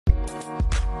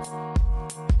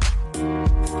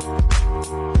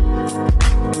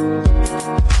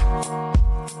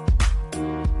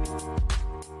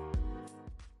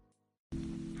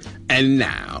And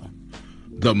now,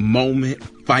 the moment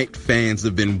fight fans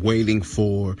have been waiting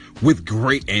for with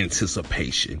great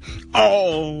anticipation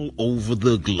all over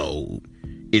the globe.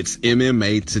 It's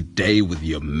MMA Today with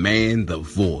your man, The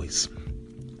Voice.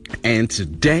 And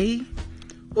today,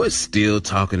 we're still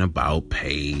talking about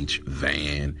Paige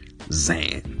Van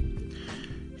Zant.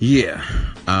 Yeah,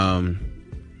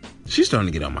 she's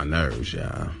starting to get on my nerves,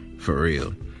 y'all, for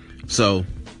real. So,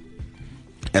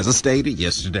 as I stated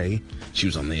yesterday, she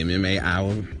was on the MMA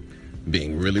Hour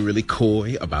being really, really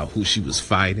coy about who she was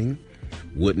fighting,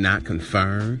 would not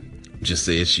confirm, just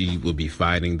said she would be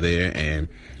fighting there. And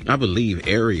I believe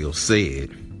Ariel said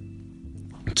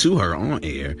to her on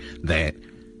air that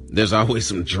there's always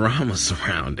some drama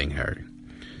surrounding her.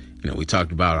 You know, we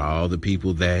talked about all the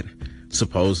people that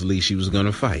supposedly she was going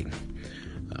to fight.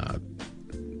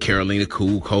 Karolina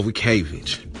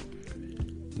Kowalkiewicz,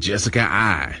 Jessica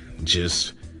Eye,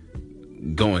 just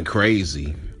going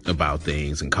crazy about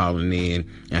things and calling in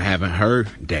and having her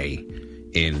day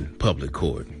in public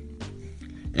court.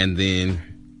 And then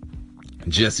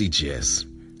Jesse Jess,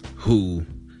 who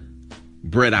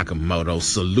Brett Okamoto,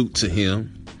 salute to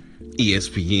him,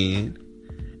 ESPN,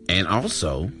 and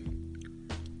also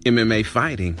MMA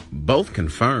Fighting both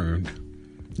confirmed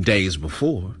days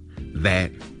before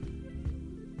that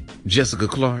Jessica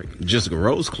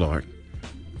Rose Clark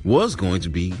was going to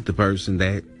be the person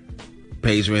that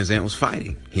Paige Van Zant was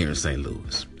fighting here in St.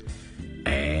 Louis.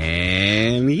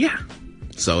 And yeah,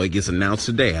 so it gets announced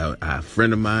today. A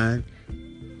friend of mine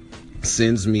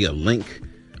sends me a link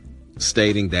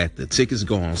stating that the tickets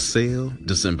go on sale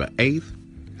December 8th.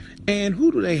 And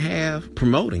who do they have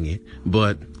promoting it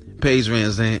but Paige Van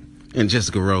Zant and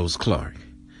Jessica Rose Clark?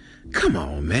 Come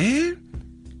on, man.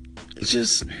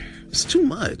 It's too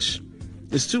much.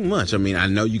 It's too much. I mean, I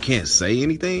know you can't say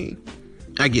anything.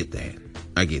 I get that.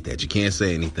 You can't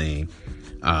say anything.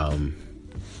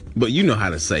 But you know how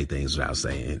to say things without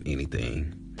saying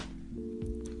anything.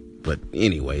 But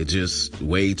anyway, just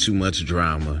way too much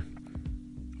drama.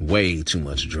 Way too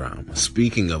much drama.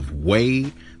 Speaking of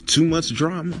way too much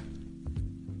drama,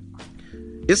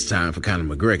 it's time for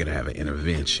Conor McGregor to have an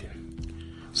intervention.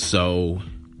 So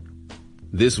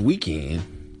this weekend,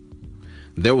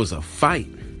 there was a fight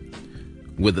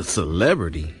with a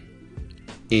celebrity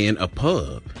in a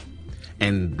pub.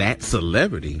 And that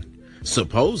celebrity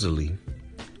supposedly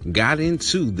got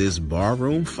into this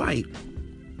barroom fight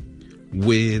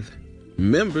with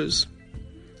members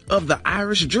of the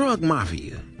Irish drug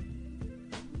mafia.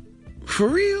 For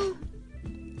real?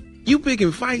 You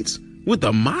picking fights with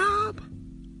the mob?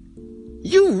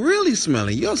 You really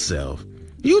smelling yourself.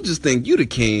 You just think you the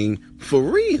king for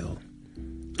real.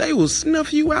 They will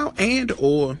snuff you out and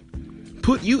or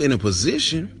put you in a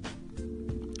position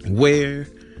where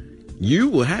you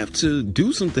will have to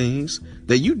do some things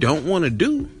that you don't want to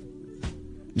do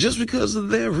just because of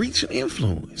their reach and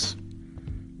influence.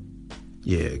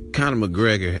 Yeah, Conor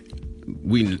McGregor,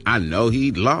 I know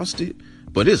he lost it,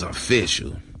 but it's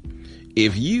official.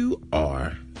 If you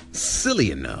are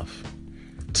silly enough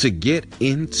to get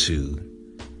into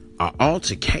an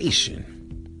altercation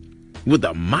with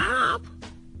a mob,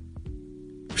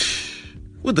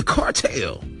 with the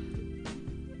cartel,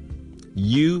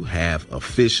 you have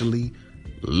officially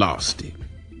lost it.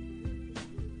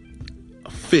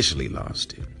 Officially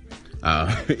lost it.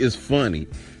 It's funny.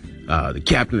 The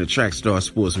captain of Trackstar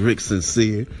Sports, Rick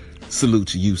Sincere, salute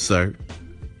to you, sir,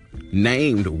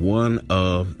 named one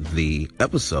of the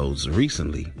episodes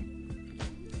recently,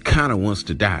 Conor Wants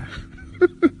to Die.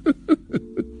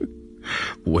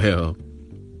 Well,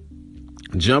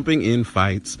 jumping in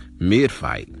fights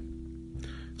mid-fight,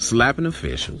 slapping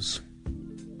officials,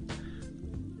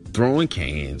 throwing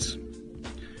cans,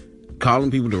 calling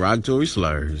people derogatory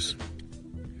slurs,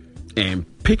 and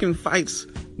picking fights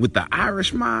with the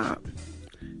Irish mob.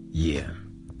 Yeah,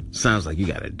 sounds like you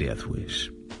got a death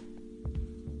wish.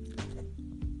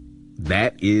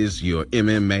 That is your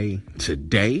MMA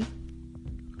Today.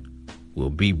 We'll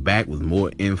be back with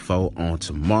more info on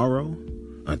tomorrow.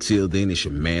 Until then, it's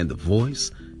your man, The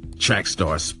Voice,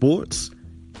 Trackstar Sports,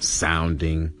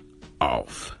 sounding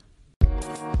off.